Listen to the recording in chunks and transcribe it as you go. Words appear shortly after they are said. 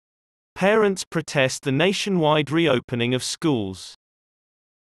Parents protest the nationwide reopening of schools.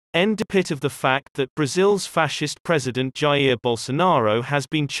 Dépit of the fact that Brazil's fascist President Jair Bolsonaro has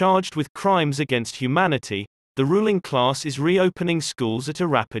been charged with crimes against humanity, the ruling class is reopening schools at a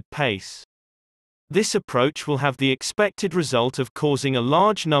rapid pace. This approach will have the expected result of causing a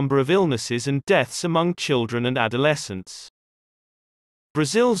large number of illnesses and deaths among children and adolescents.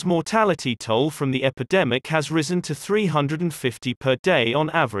 Brazil's mortality toll from the epidemic has risen to 350 per day on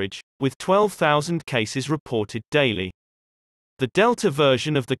average, with 12,000 cases reported daily. The Delta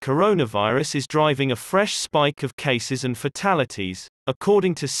version of the coronavirus is driving a fresh spike of cases and fatalities,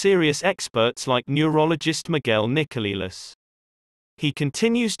 according to serious experts like neurologist Miguel Nicolelis. He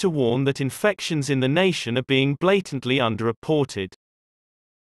continues to warn that infections in the nation are being blatantly underreported.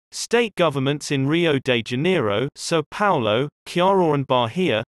 State governments in Rio de Janeiro, São Paulo, Ceará and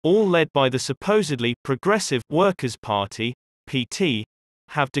Bahia, all led by the supposedly progressive Workers' Party (PT),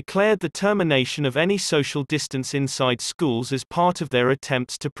 have declared the termination of any social distance inside schools as part of their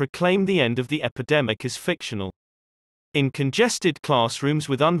attempts to proclaim the end of the epidemic as fictional. In congested classrooms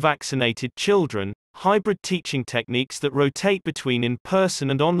with unvaccinated children, hybrid teaching techniques that rotate between in-person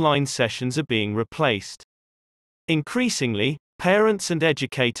and online sessions are being replaced. Increasingly, parents and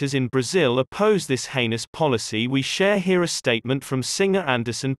educators in Brazil oppose this heinous policy. We share here a statement from singer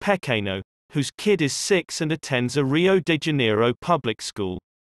Anderson Pequeno, whose kid is 6 and attends a Rio de Janeiro public school.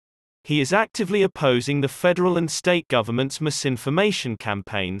 He is actively opposing the federal and state government's misinformation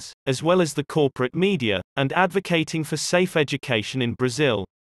campaigns, as well as the corporate media, and advocating for safe education in Brazil.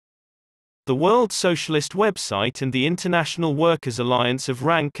 The World Socialist website and the International Workers' Alliance of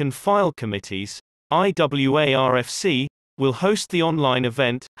Rank and File Committees, IWARFC, will host the online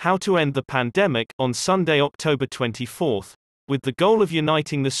event, How to End the Pandemic, on Sunday, October 24, with the goal of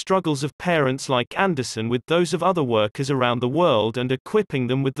uniting the struggles of parents like Anderson with those of other workers around the world and equipping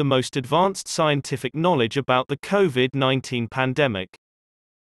them with the most advanced scientific knowledge about the COVID-19 pandemic.